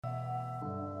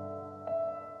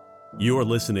You're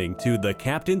listening to the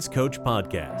Captain's Coach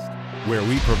Podcast, where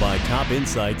we provide top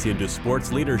insights into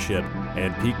sports leadership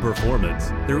and peak performance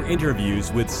through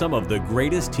interviews with some of the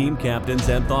greatest team captains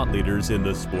and thought leaders in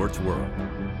the sports world.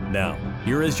 Now,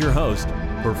 here is your host,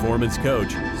 performance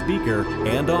coach, speaker,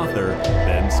 and author,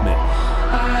 Ben Smith.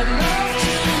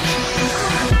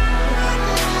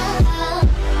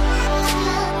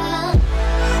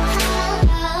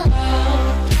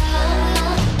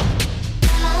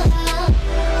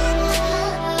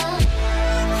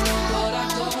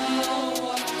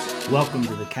 Welcome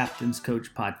to the Captain's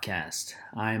Coach Podcast.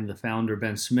 I am the founder,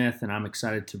 Ben Smith, and I'm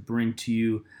excited to bring to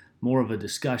you more of a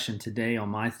discussion today on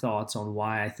my thoughts on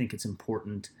why I think it's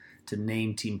important to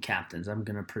name team captains. I'm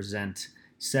going to present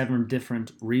 7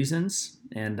 different reasons,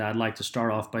 and I'd like to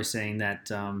start off by saying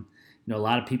that a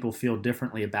lot of people feel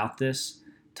differently about this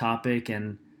topic,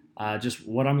 and just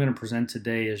what I'm going to present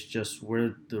today is just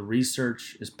where the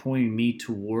research is pointing me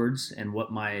towards and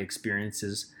what my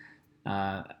experiences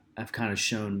have kind of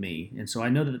shown me. And so I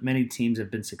know that many teams have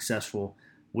been successful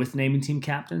with naming team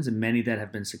captains and many that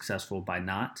have been successful by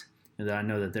not. And that I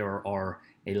know that there are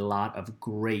a lot of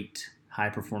great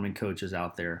high-performing coaches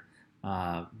out there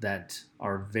that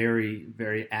are very,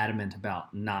 very adamant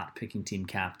about not picking team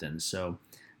captains. So,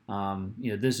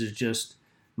 this is just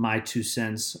my 2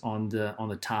 cents on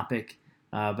the topic.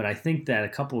 But I think that a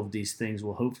couple of these things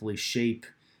will hopefully shape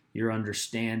your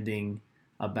understanding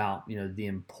about the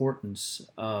importance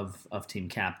of team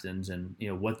captains and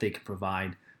what they can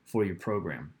provide for your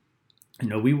program.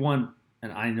 We want,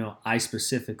 and I know I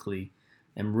specifically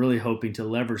am really hoping to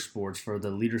leverage sports for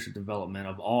the leadership development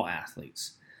of all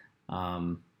athletes.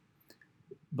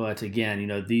 But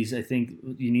again, these, I think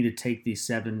you need to take these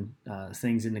 7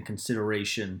 things into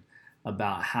consideration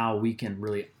about how we can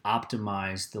really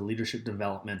optimize the leadership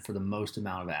development for the most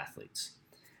amount of athletes.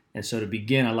 And so to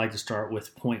begin, I'd like to start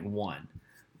with point 1.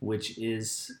 Which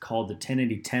is called the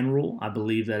 10-80-10 rule. I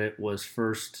believe that it was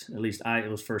first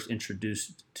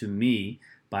introduced to me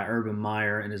by Urban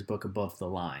Meyer in his book Above the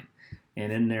Line.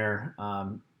 And in there,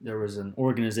 there was an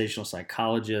organizational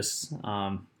psychologist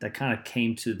that kind of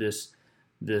came to this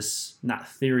not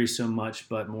theory so much,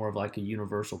 but more of like a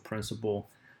universal principle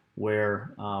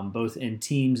where both in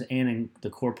teams and in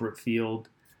the corporate field,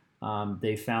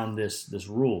 they found this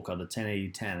rule called the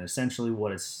 10-80-10. Essentially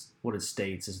what it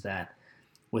states is that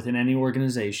within any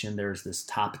organization, there's this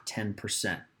top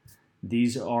 10%.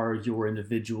 These are your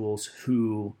individuals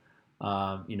who,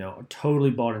 are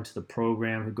totally bought into the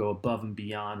program, who go above and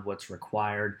beyond what's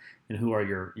required, and who are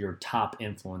your top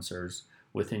influencers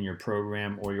within your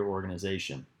program or your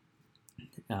organization.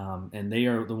 And they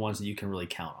are the ones that you can really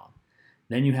count on.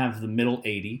 Then you have the middle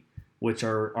 80, which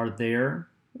are there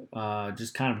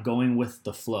just kind of going with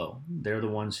the flow. They're the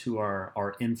ones who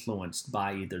are influenced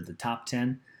by either the top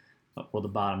 10 or the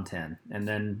bottom 10. And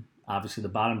then obviously the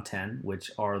bottom 10, which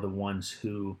are the ones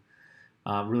who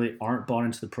really aren't bought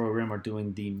into the program, are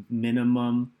doing the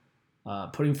minimum,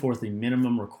 putting forth the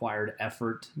minimum required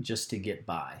effort just to get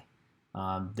by.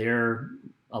 A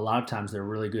lot of times they're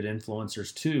really good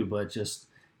influencers too, but just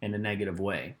in a negative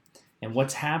way. And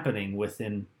what's happening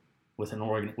within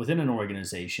an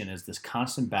organization is this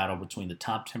constant battle between the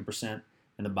top 10%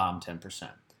 and the bottom 10%.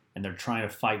 And they're trying to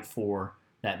fight for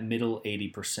that middle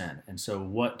 80%. And so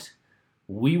what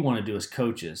we want to do as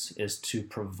coaches is to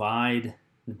provide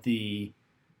the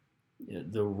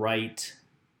right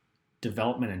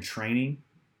development and training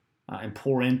and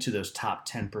pour into those top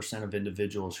 10% of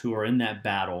individuals who are in that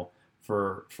battle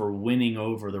for winning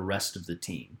over the rest of the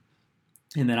team.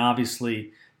 And then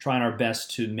obviously trying our best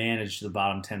to manage the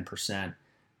bottom 10%.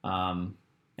 And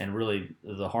really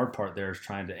the hard part there is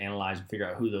trying to analyze and figure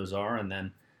out who those are, and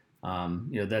then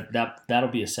that'll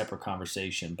be a separate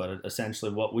conversation. But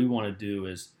essentially what we want to do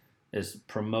is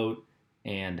promote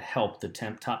and help the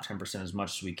top 10% as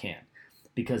much as we can,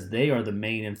 because they are the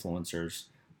main influencers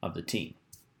of the team.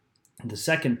 The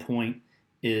second point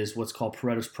is what's called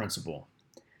Pareto's principle.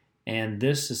 And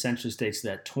this essentially states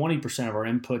that 20% of our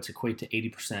inputs equate to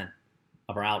 80%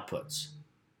 of our outputs.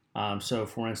 So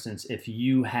for instance, if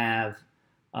you're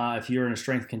in a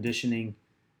strength conditioning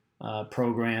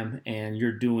program and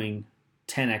you're doing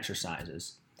 10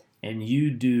 exercises and you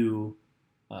do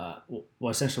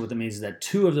essentially what that means is that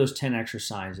 2 of those 10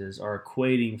 exercises are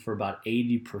equating for about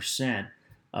 80%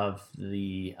 of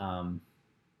the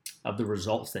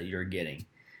results that you're getting. It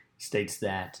states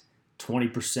that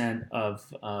 20%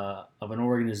 of an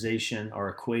organization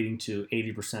are equating to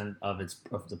 80% of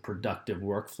the productive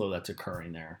workflow that's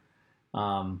occurring there.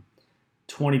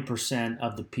 20%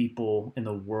 of the people in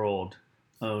the world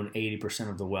own 80%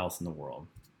 of the wealth in the world.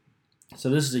 So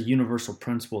this is a universal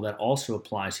principle that also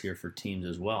applies here for teams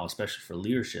as well, especially for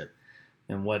leadership.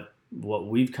 And what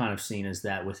we've kind of seen is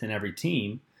that within every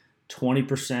team,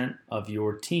 20% of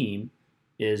your team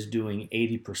is doing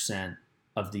 80%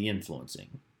 of the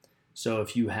influencing. So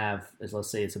if you have, let's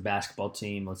say it's a basketball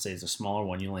team, let's say it's a smaller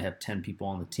one, you only have 10 people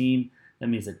on the team, that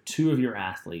means that 2 of your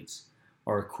athletes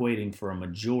are equating for a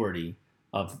majority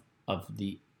of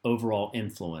the overall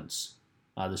influence,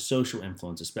 the social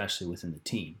influence, especially within the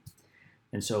team.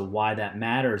 And so why that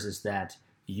matters is that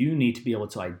you need to be able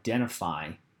to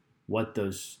identify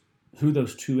who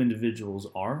those 2 individuals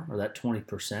are, or that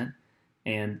 20%.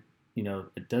 And,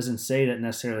 it doesn't say that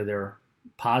necessarily they're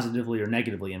positively or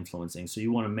negatively influencing. So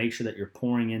you want to make sure that you're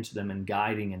pouring into them and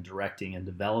guiding and directing and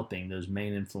developing those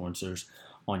main influencers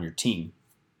on your team.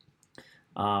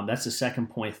 That's the second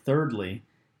point. Thirdly,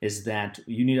 is that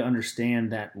you need to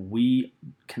understand that we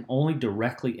can only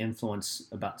directly influence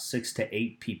about 6 to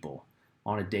 8 people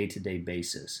on a day-to-day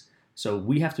basis. So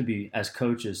we have to be, as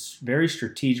coaches, very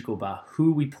strategical about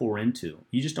who we pour into.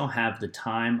 You just don't have the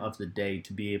time of the day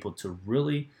to be able to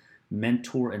really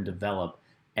mentor and develop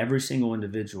every single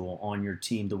individual on your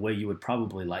team the way you would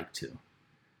probably like to.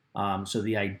 So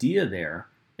the idea there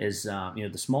is,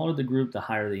 the smaller the group, the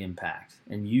higher the impact.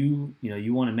 And you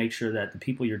want to make sure that the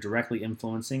people you're directly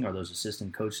influencing are those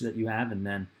assistant coaches that you have, and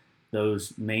then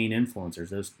those main influencers,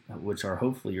 those which are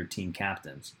hopefully your team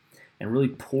captains, and really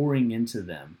pouring into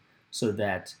them. So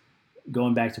that,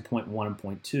 going back to point 1 and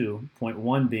point 2, point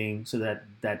 1 being so that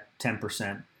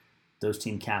 10%, those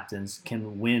team captains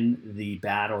can win the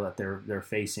battle that they're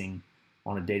facing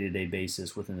on a day-to-day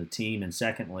basis within the team, and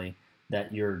secondly,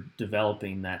 that you're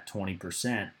developing that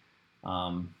 20%,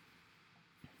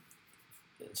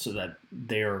 so that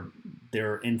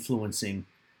they're influencing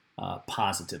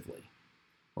positively,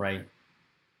 right?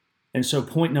 And so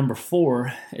point number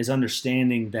 4 is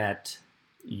understanding that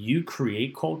you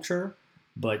create culture,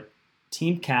 but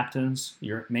team captains,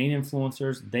 your main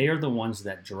influencers, they are the ones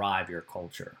that drive your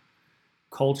culture.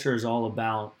 Culture is all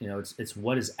about, it's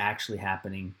what is actually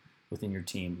happening within your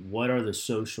team. What are the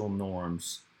social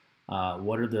norms?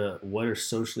 What are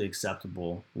socially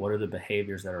acceptable? What are the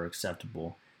behaviors that are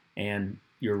acceptable? And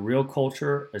your real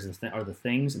culture are the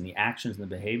things and the actions and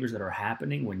the behaviors that are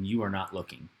happening when you are not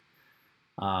looking.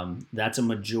 That's a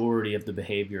majority of the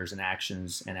behaviors and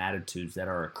actions and attitudes that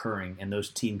are occurring, and those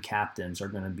team captains are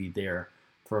going to be there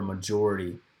for a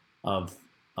majority of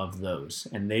those,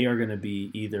 and they are going to be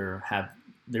either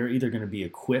going to be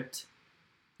equipped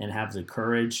and have the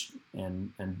courage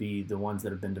and be the ones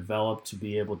that have been developed to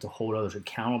be able to hold others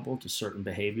accountable to certain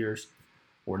behaviors,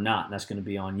 or not. And that's going to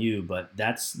be on you. But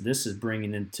this is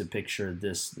bringing into picture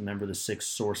this. Remember the 6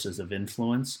 sources of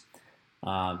influence.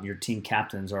 Your team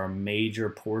captains are a major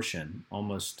portion,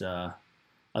 almost a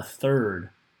third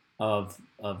of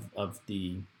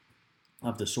the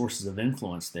sources of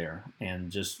influence there. And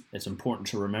just, it's important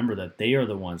to remember that they are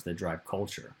the ones that drive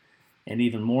culture. And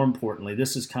even more importantly,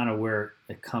 this is kind of where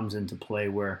it comes into play,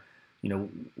 where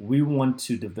we want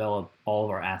to develop all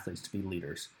of our athletes to be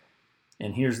leaders.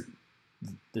 And here's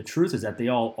the truth, is that they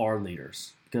all are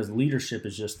leaders, because leadership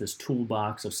is just this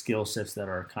toolbox of skill sets that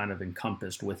are kind of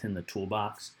encompassed within the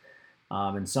toolbox.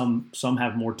 And some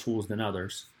have more tools than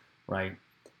others, right?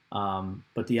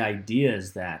 But the idea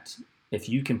is that if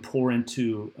you can pour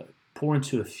into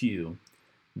a few,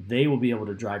 they will be able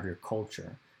to drive your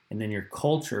culture. And then your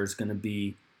culture is going to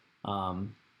be,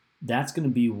 that's going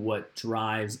to be what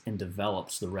drives and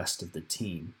develops the rest of the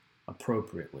team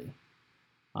appropriately.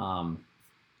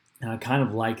 And I kind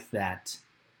of like that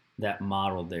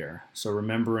model there. So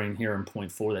remembering here in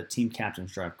point 4 that team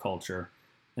captains drive culture,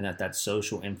 and that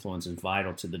social influence is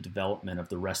vital to the development of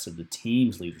the rest of the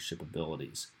team's leadership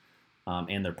abilities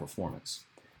and their performance.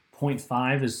 Point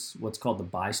 5 is what's called the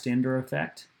bystander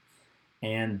effect.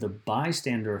 And the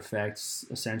bystander effect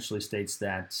essentially states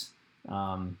that,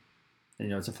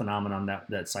 it's a phenomenon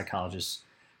that psychologists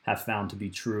have found to be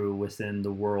true within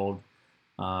the world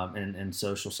and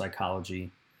social psychology.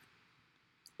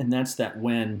 And that's that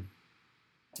when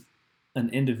an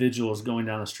individual is going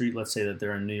down the street, let's say that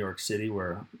they're in New York City,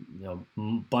 where a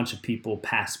bunch of people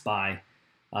pass by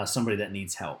somebody that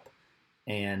needs help.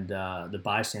 And the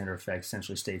bystander effect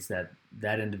essentially states that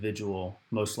individual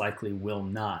most likely will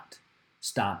not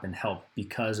stop and help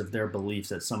because of their beliefs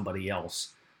that somebody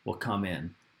else will come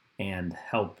in and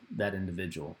help that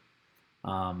individual.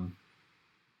 And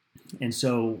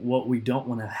so what we don't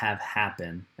want to have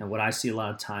happen, and what I see a lot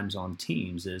of times on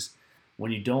teams, is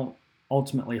when you don't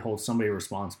ultimately hold somebody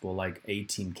responsible, like a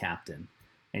team captain,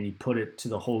 and you put it to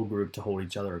the whole group to hold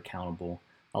each other accountable,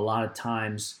 a lot of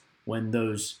times when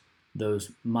those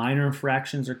those minor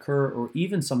infractions occur, or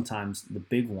even sometimes the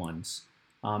big ones,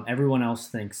 everyone else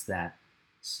thinks that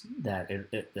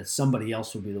somebody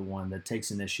else will be the one that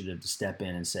takes initiative to step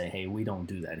in and say, hey, we don't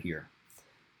do that here.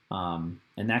 And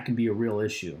that can be a real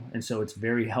issue. And so it's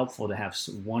very helpful to have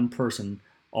one person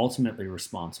ultimately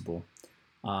responsible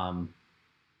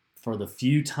for the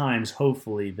few times,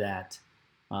 hopefully, that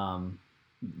will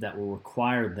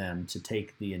require them to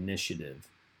take the initiative,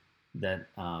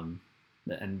 and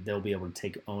they'll be able to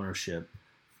take ownership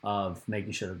of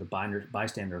making sure that the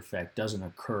bystander effect doesn't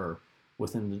occur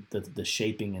within the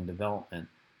shaping and development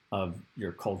of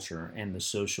your culture and the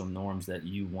social norms that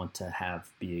you want to have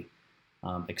be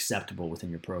acceptable within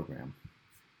your program.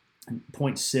 And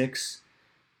point 6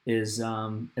 is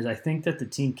I think that the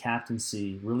team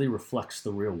captaincy really reflects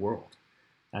the real world.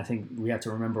 I think we have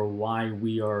to remember why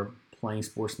we are playing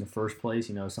sports in the first place.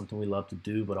 It's something we love to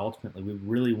do, but ultimately we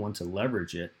really want to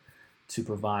leverage it to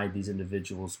provide these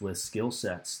individuals with skill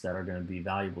sets that are going to be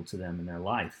valuable to them in their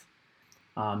life.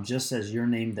 Just as you're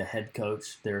named the head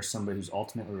coach, there's somebody who's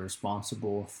ultimately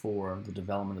responsible for the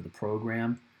development of the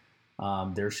program.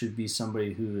 There should be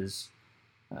somebody who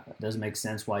doesn't make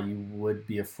sense why you would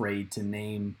be afraid to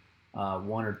name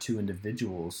one or two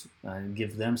individuals and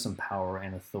give them some power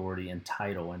and authority and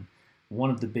title. And one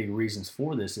of the big reasons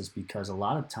for this is because a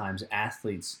lot of times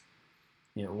athletes,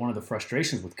 one of the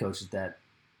frustrations with coaches is that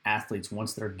athletes,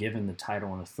 once they're given the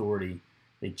title and authority,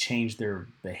 they change their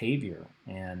behavior,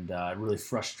 and it really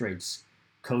frustrates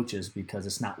coaches because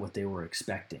it's not what they were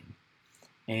expecting.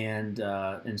 And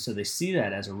so they see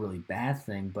that as a really bad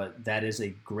thing, but that is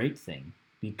a great thing,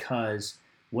 because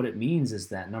what it means is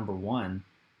that, number one,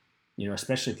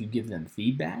 especially if you give them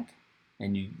feedback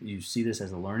and you see this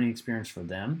as a learning experience for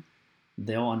them,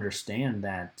 they'll understand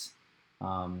that,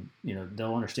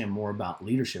 they'll understand more about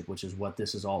leadership, which is what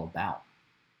this is all about,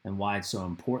 and why it's so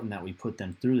important that we put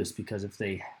them through this. Because if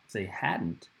they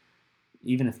hadn't,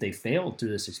 even if they failed through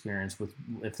this experience,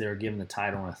 if they're given the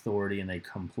title and authority and they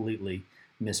completely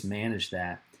mismanage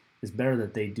that, it's better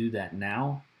that they do that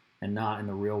now and not in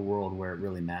the real world where it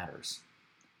really matters.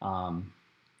 And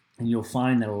you'll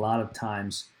find that a lot of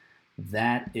times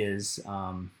that is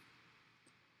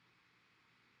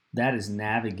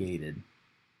navigated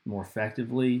more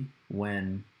effectively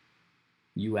when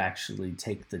you actually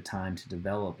take the time to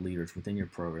develop leaders within your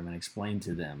program and explain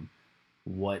to them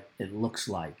what it looks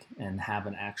like and have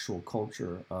an actual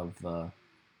culture of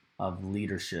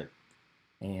leadership.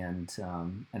 And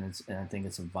I think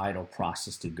it's a vital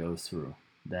process to go through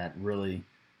that really,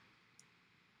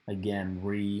 again,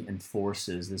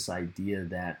 reinforces this idea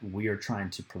that we are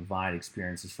trying to provide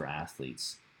experiences for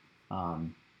athletes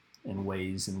in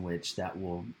ways in which that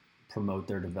will promote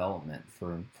their development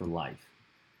for life.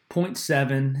 Point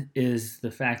 7 is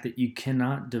the fact that you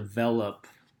cannot develop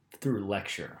through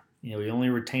lecture. We only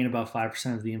retain about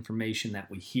 5% of the information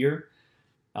that we hear.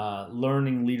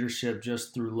 Learning leadership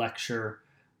just through lecture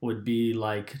would be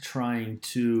like trying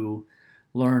to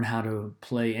learn how to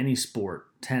play any sport,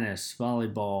 tennis,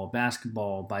 volleyball,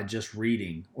 basketball, by just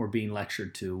reading or being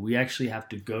lectured to. We actually have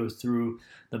to go through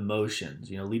the motions.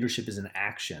 Leadership is an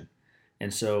action.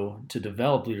 And so to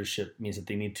develop leadership means that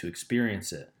they need to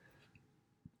experience it.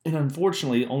 And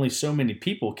unfortunately, only so many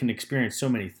people can experience so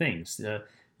many things.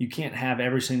 You can't have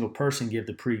every single person give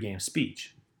the pregame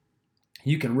speech.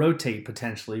 You can rotate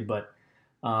potentially, but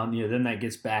then that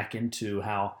gets back into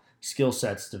how skill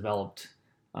sets developed.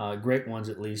 Great ones,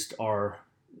 at least, are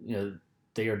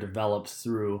they are developed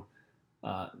through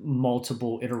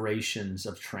multiple iterations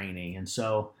of training. And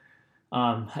so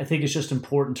I think it's just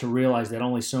important to realize that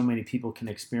only so many people can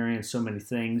experience so many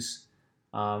things.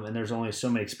 And there's only so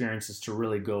many experiences to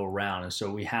really go around. And so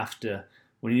we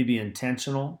need to be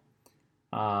intentional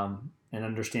and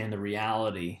understand the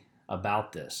reality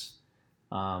about this.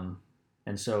 And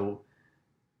so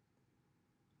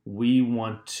we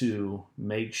want to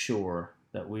make sure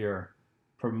that we are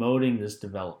promoting this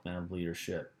development of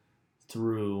leadership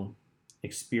through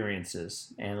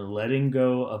experiences and letting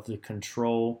go of the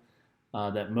control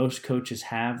that most coaches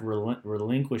have,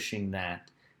 relinquishing that,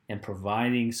 and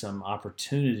providing some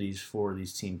opportunities for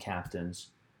these team captains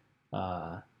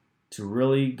to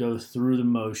really go through the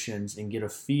motions and get a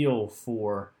feel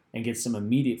for and get some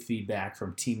immediate feedback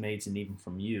from teammates and even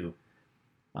from you,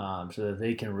 so that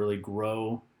they can really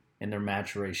grow in their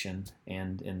maturation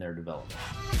and in their development.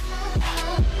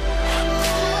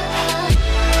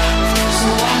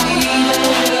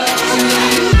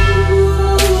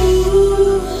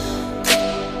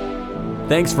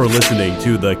 Thanks for listening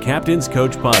to the Captain's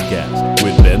Coach Podcast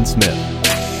with Ben Smith.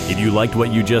 If you liked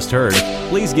what you just heard,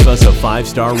 please give us a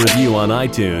 5-star review on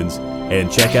iTunes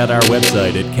and check out our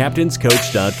website at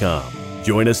captainscoach.com.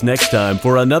 Join us next time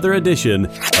for another edition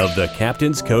of the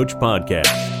Captain's Coach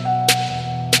Podcast.